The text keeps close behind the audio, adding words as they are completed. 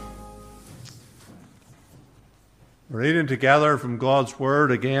We're reading together from God's Word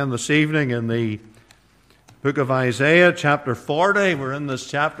again this evening in the book of Isaiah, chapter 40. We're in this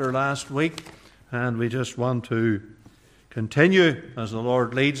chapter last week, and we just want to continue as the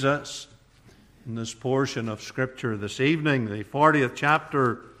Lord leads us in this portion of Scripture this evening. The 40th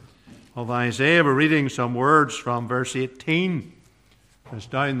chapter of Isaiah, we're reading some words from verse 18. It's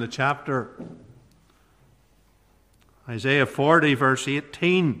down the chapter. Isaiah 40, verse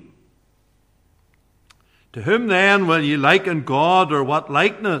 18. To whom then will ye liken God, or what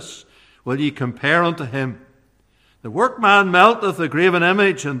likeness will ye compare unto him? The workman melteth the graven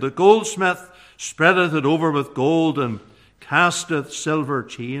image, and the goldsmith spreadeth it over with gold, and casteth silver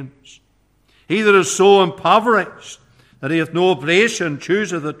chains. He that is so impoverished that he hath no oblation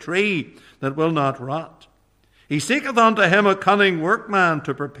chooseth a tree that will not rot. He seeketh unto him a cunning workman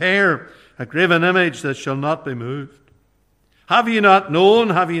to prepare a graven image that shall not be moved. Have ye not known?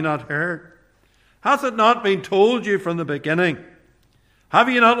 Have ye not heard? Hath it not been told you from the beginning? Have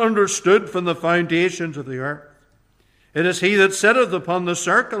ye not understood from the foundations of the earth? It is he that sitteth upon the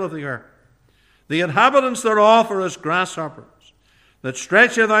circle of the earth. The inhabitants thereof are as grasshoppers, that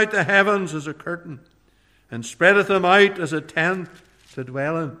stretcheth out the heavens as a curtain, and spreadeth them out as a tent to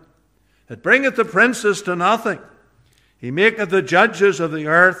dwell in. It bringeth the princes to nothing. He maketh the judges of the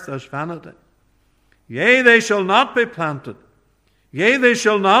earth as vanity. Yea, they shall not be planted. Yea, they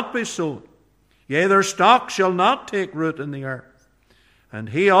shall not be sown. Yea, their stock shall not take root in the earth. And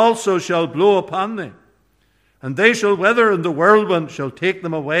he also shall blow upon them, and they shall wither, and the whirlwind shall take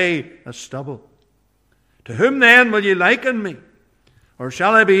them away as stubble. To whom then will ye liken me? Or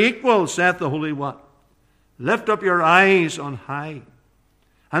shall I be equal, saith the Holy One? Lift up your eyes on high,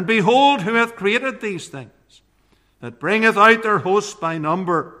 and behold who hath created these things, that bringeth out their hosts by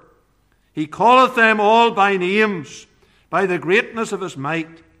number. He calleth them all by names, by the greatness of his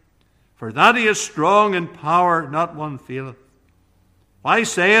might. For that he is strong in power, not one faileth. Why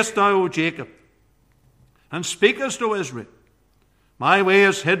sayest thou, O Jacob, and speakest, O Israel, my way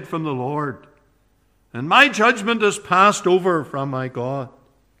is hid from the Lord, and my judgment is passed over from my God?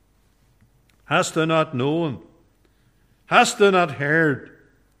 Hast thou not known? Hast thou not heard?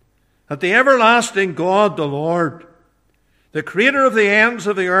 That the everlasting God, the Lord, the creator of the ends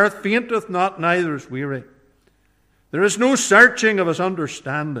of the earth, fainteth not, neither is weary. There is no searching of his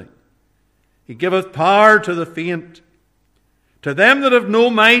understanding. He giveth power to the faint. To them that have no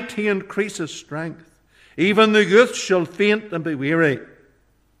might he increaseth strength. Even the youth shall faint and be weary,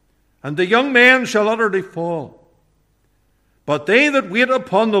 and the young men shall utterly fall. But they that wait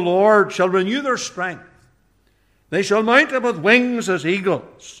upon the Lord shall renew their strength. They shall mount up with wings as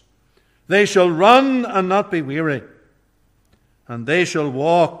eagles. They shall run and not be weary, and they shall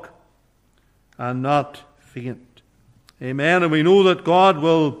walk and not faint. Amen. And we know that God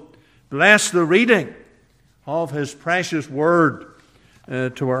will bless the reading of his precious word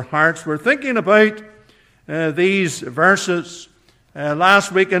to our hearts. We're thinking about these verses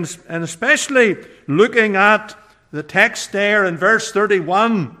last week, and especially looking at the text there in verse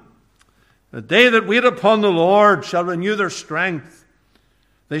 31. They that wait upon the Lord shall renew their strength.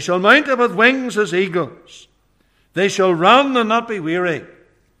 They shall mount up with wings as eagles. They shall run and not be weary.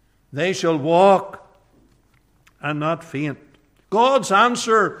 They shall walk and not faint. God's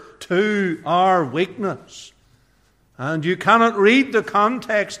answer to our weakness. And you cannot read the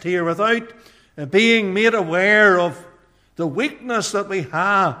context here without being made aware of the weakness that we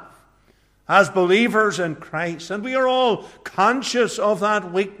have as believers in Christ. And we are all conscious of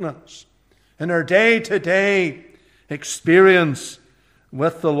that weakness in our day-to-day experience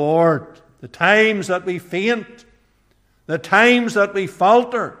with the Lord. The times that we faint, the times that we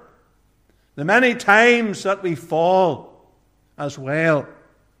falter, the many times that we fall as well.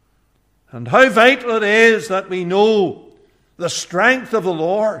 And how vital it is that we know the strength of the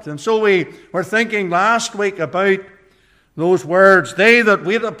Lord. And so we were thinking last week about those words, they that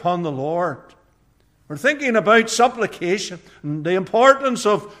wait upon the Lord. We're thinking about supplication and the importance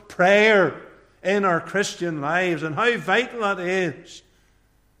of prayer in our Christian lives and how vital that is.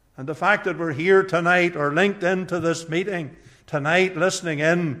 And the fact that we're here tonight or linked into this meeting tonight, listening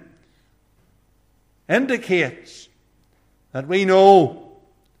in, indicates that we know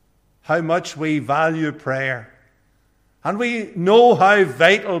how much we value prayer. And we know how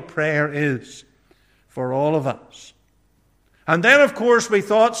vital prayer is for all of us. And then, of course, we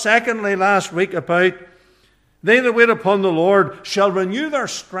thought, secondly, last week about they that wait upon the Lord shall renew their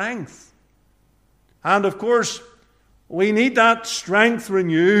strength. And, of course, we need that strength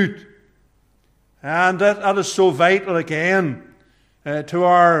renewed. And that is so vital again to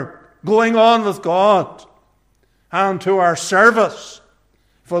our going on with God and to our service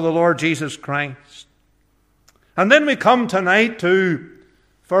for the Lord Jesus Christ. And then we come tonight to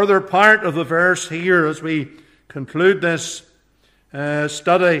further part of the verse here as we conclude this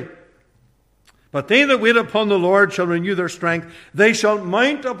study. But they that wait upon the Lord shall renew their strength. They shall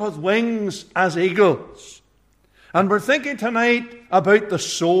mount up with wings as eagles. And we're thinking tonight about the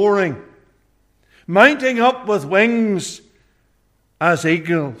soaring. Mounting up with wings as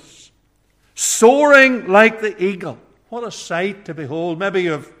eagles. Soaring like the eagle. What a sight to behold. Maybe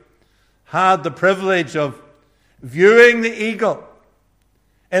you've had the privilege of viewing the eagle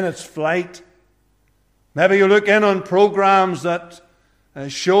in its flight. Maybe you look in on programs that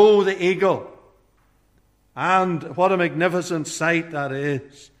show the eagle. And what a magnificent sight that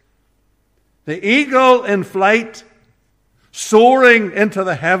is. The eagle in flight, soaring into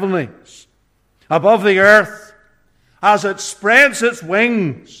the heavenlies, above the earth, as it spreads its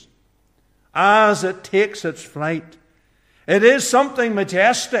wings, as it takes its flight. It is something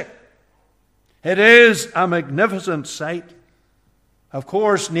majestic. It is a magnificent sight. Of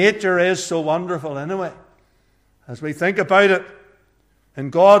course, nature is so wonderful anyway. As we think about it, in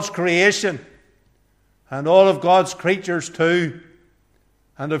God's creation, and all of God's creatures too.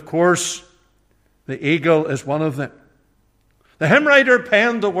 And of course, the eagle is one of them. The hymn writer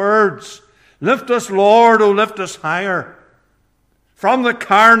penned the words, "Lift us, Lord, O lift us higher. From the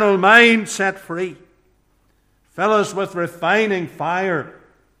carnal mind set free. Fill us with refining fire.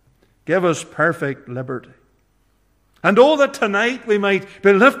 Give us perfect liberty." And oh, that tonight we might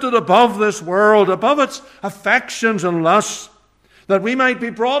be lifted above this world, above its affections and lusts, that we might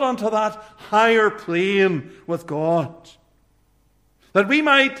be brought onto that higher plane with God. That we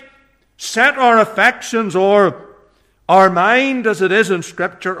might set our affections or our mind, as it is in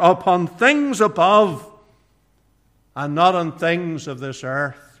Scripture, upon things above and not on things of this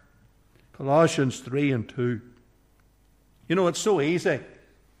earth. Colossians 3:2. You know, it's so easy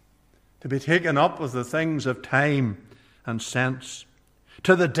to be taken up with the things of time and sense,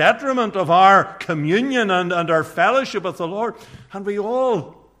 to the detriment of our communion and our fellowship with the Lord. And we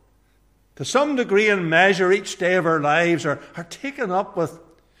all, to some degree and measure, each day of our lives are taken up with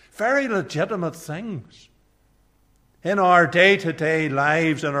very legitimate things in our day-to-day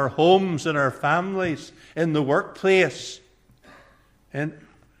lives, in our homes, in our families, in the workplace, in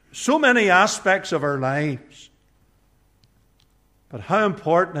so many aspects of our lives. But how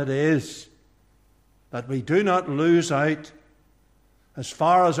important it is that we do not lose out as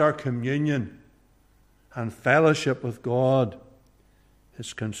far as our communion and fellowship with God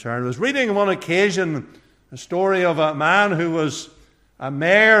is concerned. I was reading on one occasion a story of a man who was a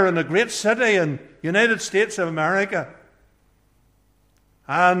mayor in a great city in the United States of America.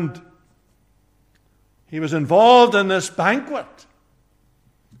 And he was involved in this banquet.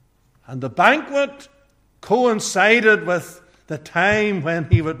 And the banquet coincided with the time when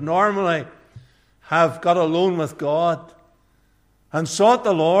he would normally have got alone with God and sought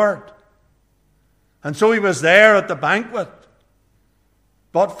the Lord. And so he was there at the banquet.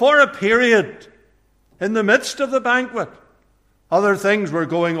 But for a period, in the midst of the banquet, other things were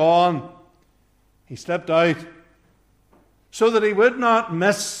going on. He stepped out so that he would not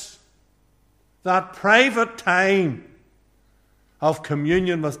miss that private time of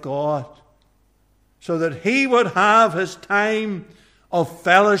communion with God, so that he would have his time of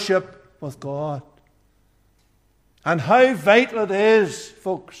fellowship with God. And how vital it is,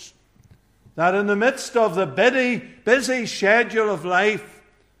 folks, that in the midst of the busy schedule of life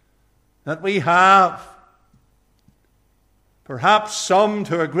that we have, perhaps some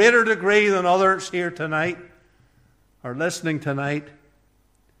to a greater degree than others here tonight, or listening tonight,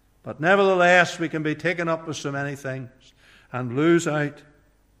 but nevertheless we can be taken up with so many things and lose out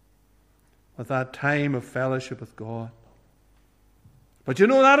with that time of fellowship with God. But you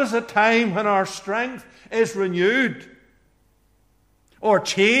know, that is a time when our strength is renewed, or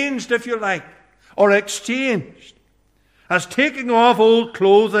changed, if you like, or exchanged, as taking off old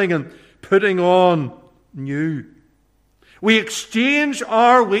clothing and putting on new. We exchange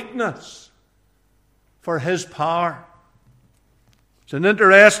our weakness for His power. It's an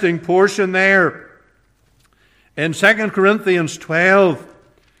interesting portion there in 2 Corinthians 12.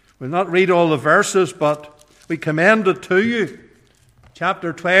 We'll not read all the verses, but we commend it to you.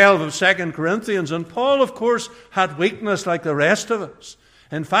 Chapter 12 of 2 Corinthians. And Paul, of course, had weakness like the rest of us.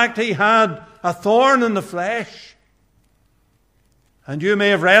 In fact, he had a thorn in the flesh. And you may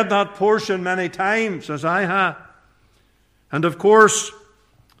have read that portion many times, as I have. And of course,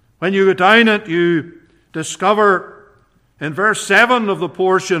 when you go down it, you discover in verse 7 of the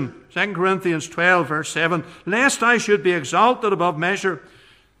portion, 2 Corinthians 12, verse 7, "Lest I should be exalted above measure,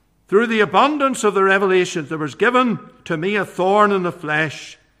 through the abundance of the revelations, there was given to me a thorn in the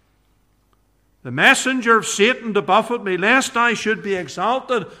flesh, the messenger of Satan to buffet me, lest I should be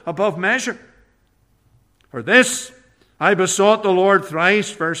exalted above measure. For this I besought the Lord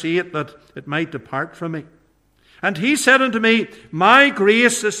thrice, verse 8, that it might depart from me. And he said unto me, my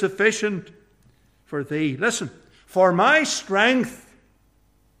grace is sufficient for thee. Listen, for my strength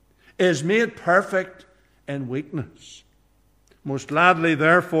is made perfect in weakness. Most gladly,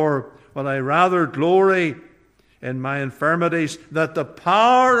 therefore, will I rather glory in my infirmities, that the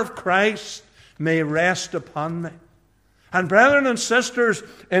power of Christ may rest upon me. And brethren and sisters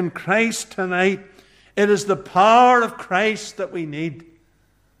in Christ tonight, it is the power of Christ that we need.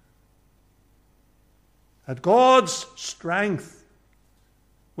 That God's strength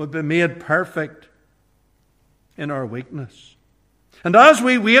would be made perfect in our weakness. And as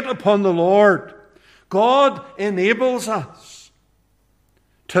we wait upon the Lord, God enables us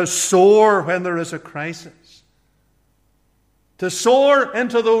to soar when there is a crisis. To soar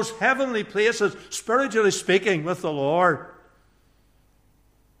into those heavenly places, spiritually speaking, with the Lord.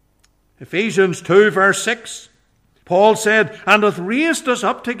 Ephesians 2, verse 6, Paul said, and hath raised us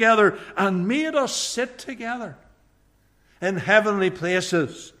up together and made us sit together in heavenly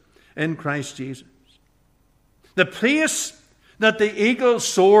places in Christ Jesus. The place that the eagle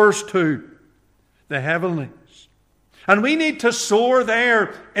soars to, the heavenlies. And we need to soar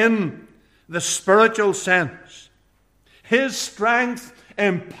there in the spiritual sense. His strength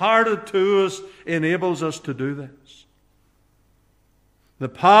imparted to us enables us to do this. The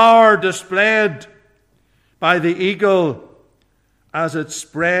power displayed by the eagle as it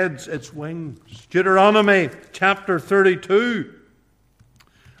spreads its wings. Deuteronomy chapter 32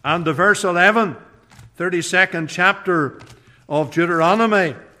 and the verse 11, 32nd chapter of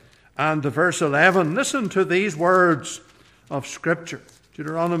Deuteronomy and the verse 11. Listen to these words of Scripture.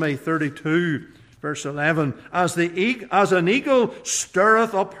 Deuteronomy 32, verse 11. As an eagle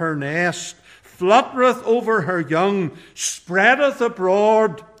stirreth up her nest, fluttereth over her young, spreadeth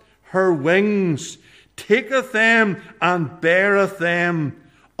abroad her wings, taketh them and beareth them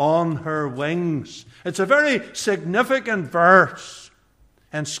on her wings. It's a very significant verse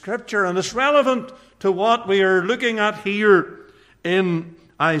in Scripture, and it's relevant to what we are looking at here in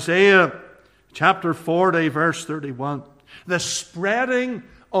Isaiah chapter 40, verse 31. The spreading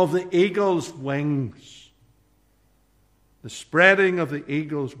of the eagle's wings. The spreading of the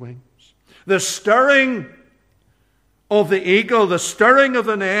eagle's wings. The stirring of the eagle, the stirring of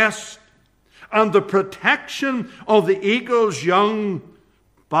the nest, and the protection of the eagle's young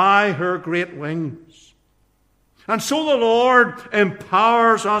by her great wings. And so the Lord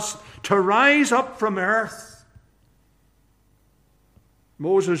empowers us to rise up from earth.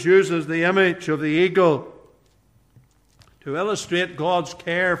 Moses uses the image of the eagle to illustrate God's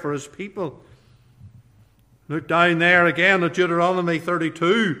care for his people. Look down there again at Deuteronomy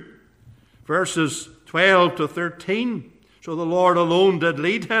 32, verses 12 to 13. So the Lord alone did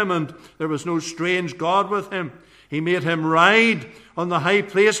lead him, and there was no strange God with him. He made him ride on the high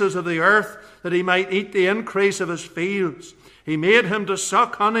places of the earth, that he might eat the increase of his fields. He made him to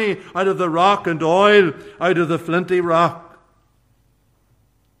suck honey out of the rock and oil out of the flinty rock.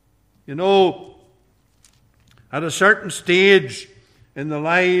 You know, at a certain stage in the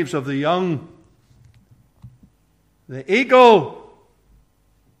lives of the young, the eagle,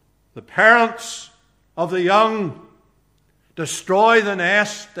 the parents of the young, destroy the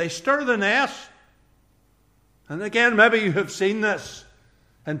nest. They stir the nest. And again, maybe you have seen this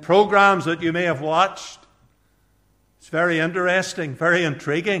in programs that you may have watched. It's very interesting, very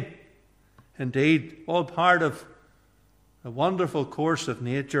intriguing. Indeed, all part of a wonderful course of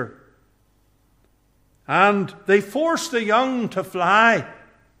nature. And they force the young to fly.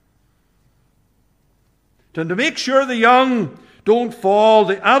 And to make sure the young don't fall,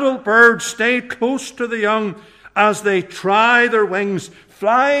 the adult birds stay close to the young as they try their wings,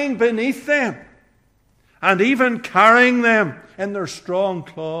 flying beneath them and even carrying them in their strong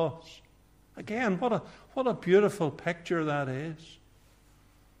claws. Again, what a beautiful picture that is.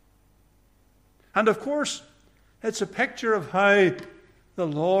 And of course, it's a picture of how the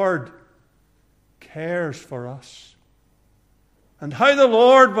Lord cares for us and how the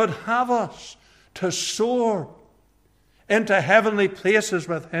Lord would have us to soar into heavenly places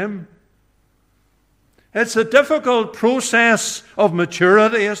with Him. It's a difficult process of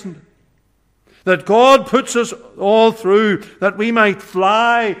maturity, isn't it? That God puts us all through, that we might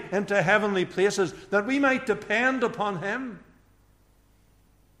fly into heavenly places, that we might depend upon Him,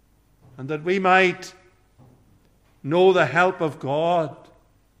 and that we might know the help of God,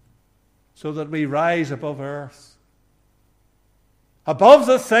 so that we rise above earth, above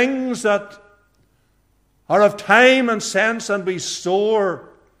the things that are of time and sense, and we soar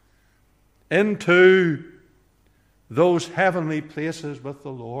into those heavenly places with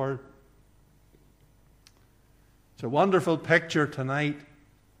the Lord. It's a wonderful picture tonight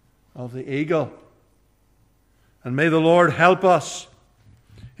of the eagle. And may the Lord help us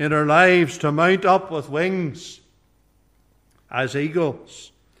in our lives to mount up with wings as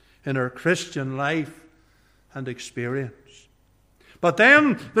eagles in our Christian life and experience. But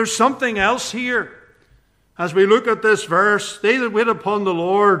then there's something else here. As we look at this verse, they that wait upon the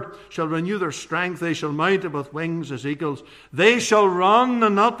Lord shall renew their strength. They shall mount up with wings as eagles. They shall run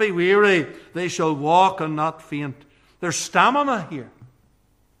and not be weary. They shall walk and not faint. There's stamina here.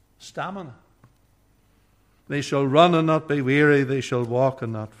 Stamina. They shall run and not be weary. They shall walk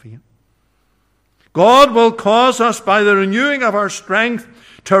and not faint. God will cause us by the renewing of our strength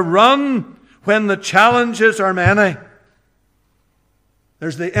to run when the challenges are many.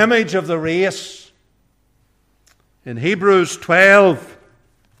 There's the image of the race. In Hebrews 12,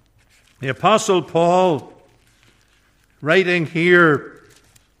 the Apostle Paul, writing here,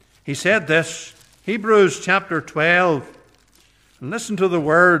 he said this, Hebrews chapter 12, and listen to the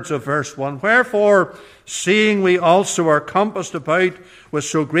words of verse 1. Wherefore, seeing we also are compassed about with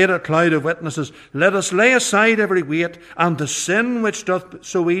so great a cloud of witnesses, let us lay aside every weight and the sin which doth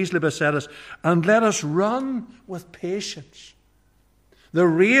so easily beset us, and let us run with patience the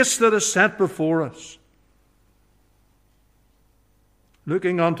race that is set before us,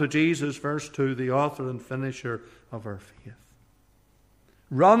 looking unto Jesus, verse 2, the author and finisher of our faith.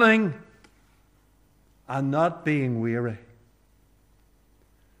 Running and not being weary.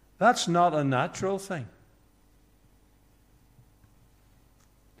 That's not a natural thing.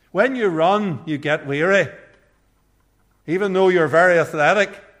 When you run, you get weary, even though you're very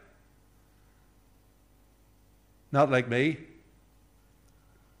athletic. Not like me.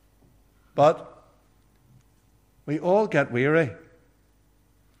 But we all get weary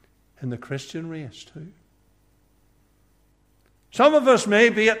in the Christian race too. Some of us may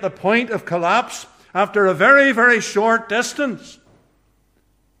be at the point of collapse after a very, very short distance.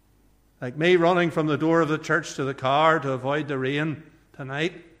 Like me running from the door of the church to the car to avoid the rain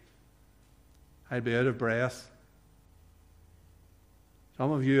tonight. I'd be out of breath.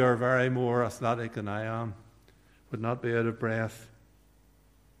 Some of you are very more athletic than I am. Would not be out of breath.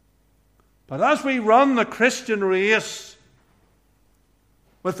 But as we run the Christian race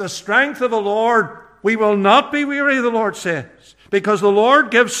with the strength of the Lord, we will not be weary, the Lord says, because the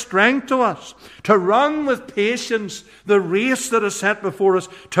Lord gives strength to us to run with patience the race that is set before us,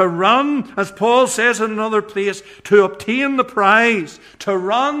 to run, as Paul says in another place, to obtain the prize, to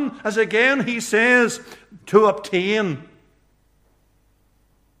run, as again he says, to obtain.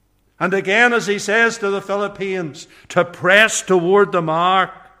 And again, as he says to the Philippians, to press toward the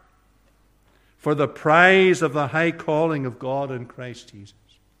mark for the prize of the high calling of God in Christ Jesus.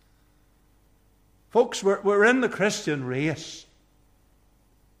 Folks, we're in the Christian race.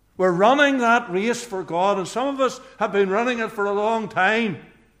 We're running that race for God, and some of us have been running it for a long time.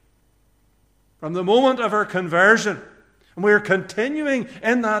 From the moment of our conversion. And we're continuing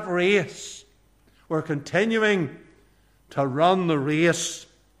in that race. We're continuing to run the race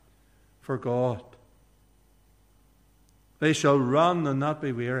for God. They shall run and not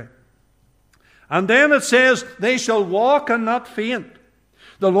be weary. And then it says, they shall walk and not faint.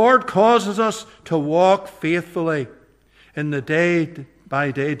 The Lord causes us to walk faithfully in the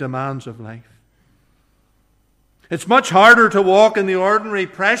day-by-day demands of life. It's much harder to walk in the ordinary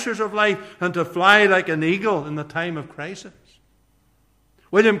pressures of life than to fly like an eagle in the time of crisis.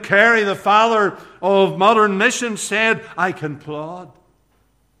 William Carey, the father of modern mission, said, I can plod.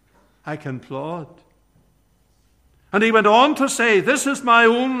 I can plod. And he went on to say, this is my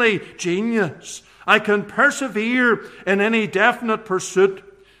only genius. I can persevere in any definite pursuit.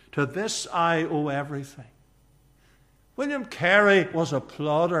 To this I owe everything. William Carey was a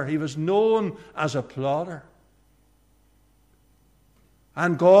plodder. He was known as a plodder.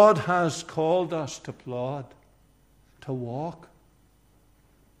 And God has called us to plod, to walk,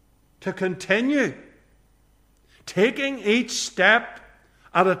 to continue, taking each step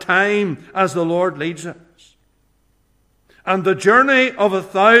at a time as the Lord leads us. And the journey of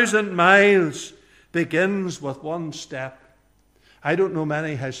 1,000 miles begins with one step. I don't know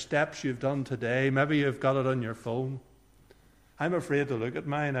many how steps you've done today. Maybe you've got it on your phone. I'm afraid to look at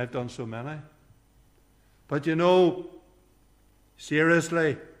mine. I've done so many. But you know,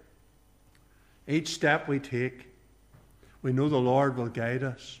 seriously, each step we take, we know the Lord will guide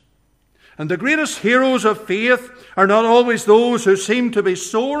us. And the greatest heroes of faith are not always those who seem to be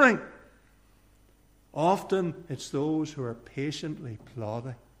soaring. Often it's those who are patiently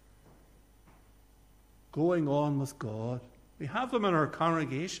plodding, going on with God. We have them in our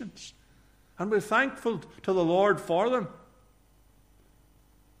congregations. And we're thankful to the Lord for them.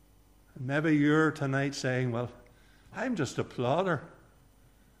 And maybe you're tonight saying, well, I'm just a plodder.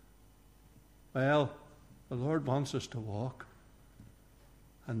 Well, the Lord wants us to walk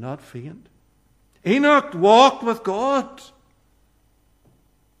and not faint. Enoch walked with God.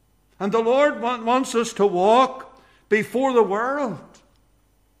 And the Lord wants us to walk before the world.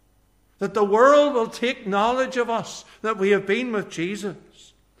 That the world will take knowledge of us, that we have been with Jesus.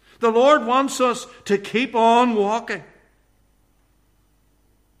 The Lord wants us to keep on walking.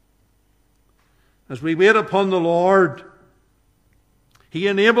 As we wait upon the Lord, He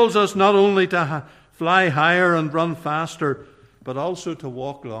enables us not only to fly higher and run faster, but also to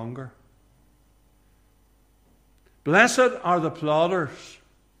walk longer. Blessed are the plodders,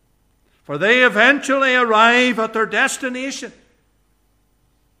 for they eventually arrive at their destination,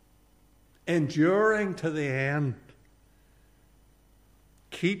 enduring to the end.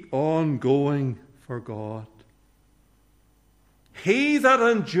 Keep on going for God. He that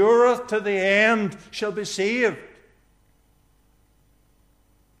endureth to the end shall be saved.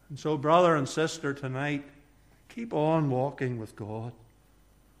 And so, brother and sister, tonight, keep on walking with God.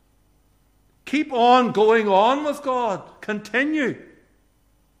 Keep on going on with God. Continue.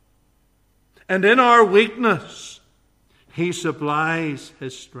 And in our weakness, He supplies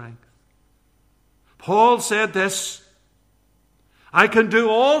His strength. Paul said this, I can do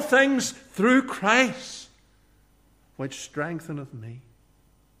all things through Christ, which strengtheneth me.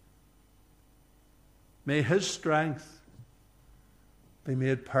 May His strength be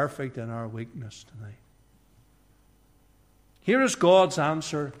made perfect in our weakness tonight. Here is God's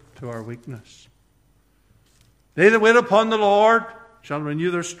answer to our weakness. They that wait upon the Lord shall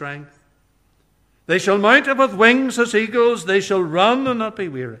renew their strength. They shall mount up with wings as eagles. They shall run and not be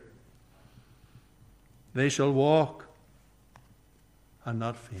weary. They shall walk and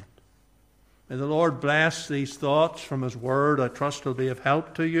not faint. May the Lord bless these thoughts from His Word. I trust will be of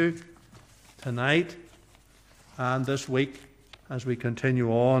help to you tonight and this week as we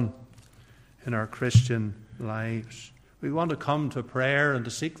continue on in our Christian lives. We want to come to prayer and to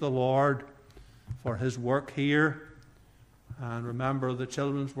seek the Lord for His work here. And remember the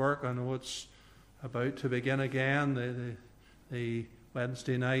children's work. I know it's about to begin again, the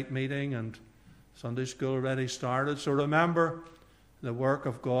Wednesday night meeting, and Sunday school already started. So remember the work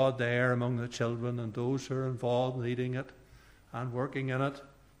of God there among the children and those who are involved leading it and working in it.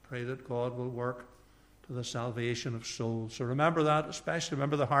 Pray that God will work to the salvation of souls. So remember that, especially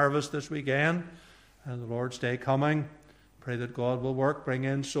remember the harvest this weekend and the Lord's Day coming. Pray that God will work, bring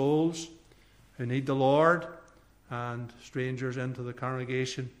in souls who need the Lord and strangers into the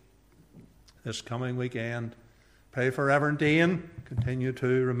congregation this coming weekend. Pray for Reverend Dean. Continue to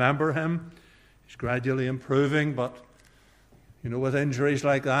remember him. He's gradually improving, but with injuries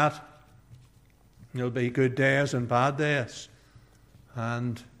like that, there'll be good days and bad days,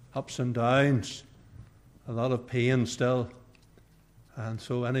 and ups and downs, a lot of pain still. And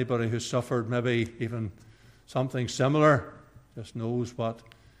so anybody who's suffered maybe even something similar just knows what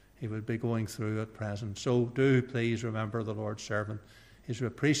he would be going through at present. So do please remember the Lord's servant. He's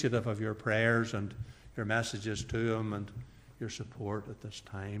appreciative of your prayers and your messages to him and your support at this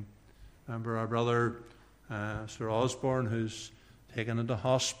time. Remember our brother Sir Osborne, who's taken into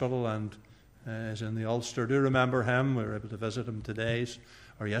hospital and is in the Ulster. Do remember him. We were able to visit him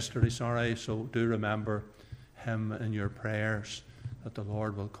yesterday, so do remember him in your prayers, that the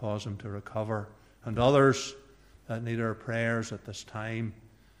Lord will cause him to recover. And others that need our prayers at this time,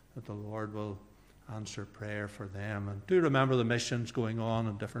 that the Lord will answer prayer for them. And do remember the missions going on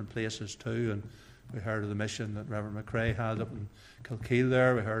in different places too. And we heard of the mission that Reverend McRae had up in Kilkeel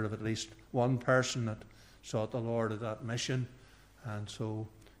there. We heard of at least one person that sought the Lord at that mission. And so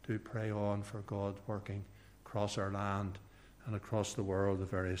do pray on for God working across our land and across the world, the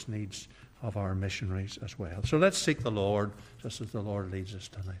various needs of our missionaries as well. So let's seek the Lord just as the Lord leads us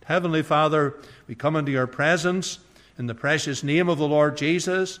tonight. Heavenly Father, we come into your presence in the precious name of the Lord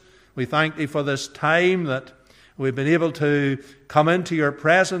Jesus. We thank thee for this time that we've been able to come into your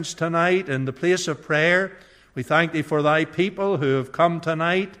presence tonight in the place of prayer. We thank thee for thy people who have come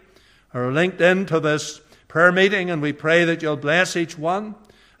tonight, are linked into this prayer meeting, and we pray that you'll bless each one,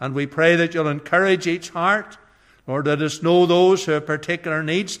 and we pray that you'll encourage each heart. Lord, let us know those who have particular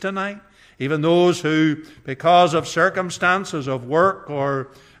needs tonight, even those who, because of circumstances of work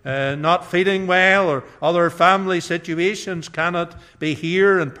or not feeling well or other family situations, cannot be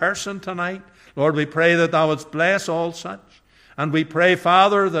here in person tonight. Lord, we pray that thou wouldst bless all such. And we pray,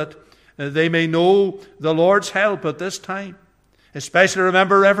 Father, that they may know the Lord's help at this time. Especially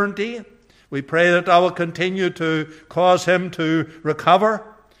remember Reverend Dean. We pray that thou will continue to cause him to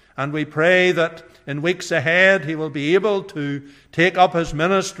recover And we pray that in weeks ahead he will be able to take up his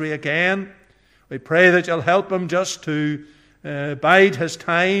ministry again. We pray that you'll help him just to bide his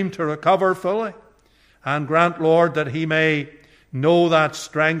time to recover fully. And grant, Lord, that he may know that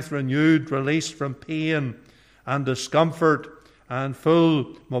strength renewed, released from pain and discomfort and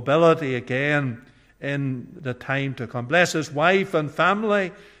full mobility again in the time to come. Bless his wife and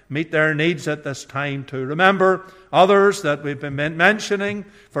family. Meet their needs at this time too. Remember others that we've been mentioning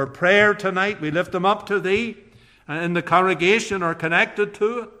for prayer tonight. We lift them up to thee in the congregation or connected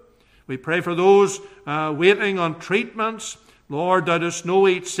to it. We pray for those waiting on treatments. Lord, thou dost know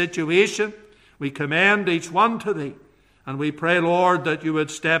each situation. We commend each one to thee. And we pray, Lord, that you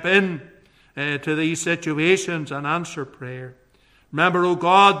would step in to these situations and answer prayer. Remember, O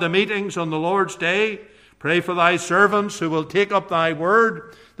God, the meetings on the Lord's day. Pray for thy servants who will take up thy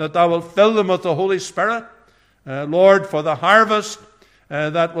word, that thou wilt fill them with the Holy Spirit. Lord, for the harvest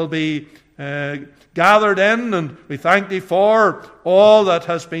that will be gathered in, and we thank thee for all that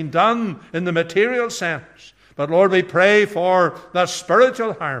has been done in the material sense. But Lord, we pray for that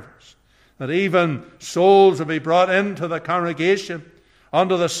spiritual harvest, that even souls will be brought into the congregation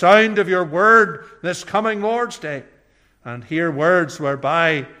under the sound of your word this coming Lord's Day, and hear words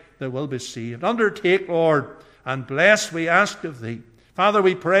whereby they will be saved. Undertake, Lord, and bless, we ask of thee. Father,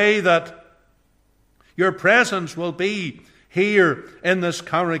 we pray that your presence will be here in this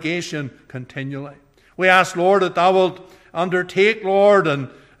congregation continually. We ask, Lord, that thou wilt undertake, Lord, and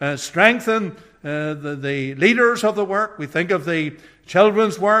strengthen the leaders of the work. We think of the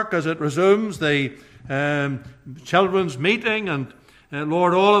children's work as it resumes, the children's meeting, and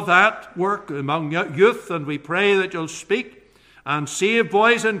Lord, all of that work among youth, and we pray that you'll speak and save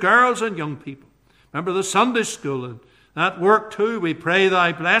boys and girls and young people. Remember the Sunday school and that work too. We pray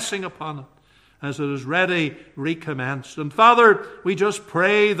thy blessing upon it as it is ready recommenced. And Father, we just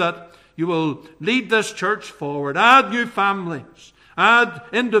pray that you will lead this church forward. Add new families. Add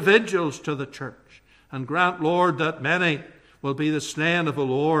individuals to the church. And grant, Lord, that many will be the slain of the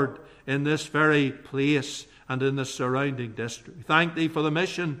Lord in this very place and in the surrounding district. We thank thee for the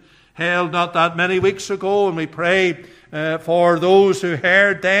mission held not that many weeks ago, and we pray for those who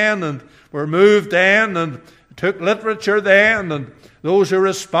heard then and were moved then and took literature then, and those who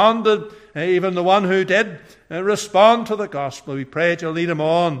responded, even the one who did respond to the gospel. We pray that you'll lead them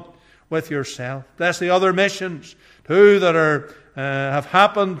on with yourself. Bless the other missions too that have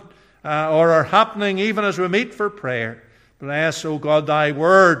happened or are happening even as we meet for prayer. Bless, O God, thy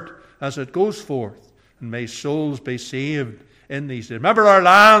word as it goes forth, and may souls be saved in these days. Remember our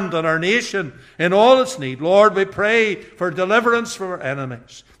land and our nation in all its need. Lord, we pray for deliverance from our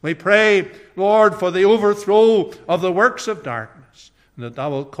enemies. We pray, Lord, for the overthrow of the works of darkness, and that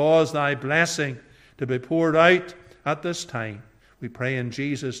thou wilt cause thy blessing to be poured out at this time. We pray in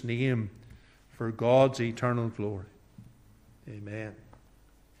Jesus' name for God's eternal glory. Amen.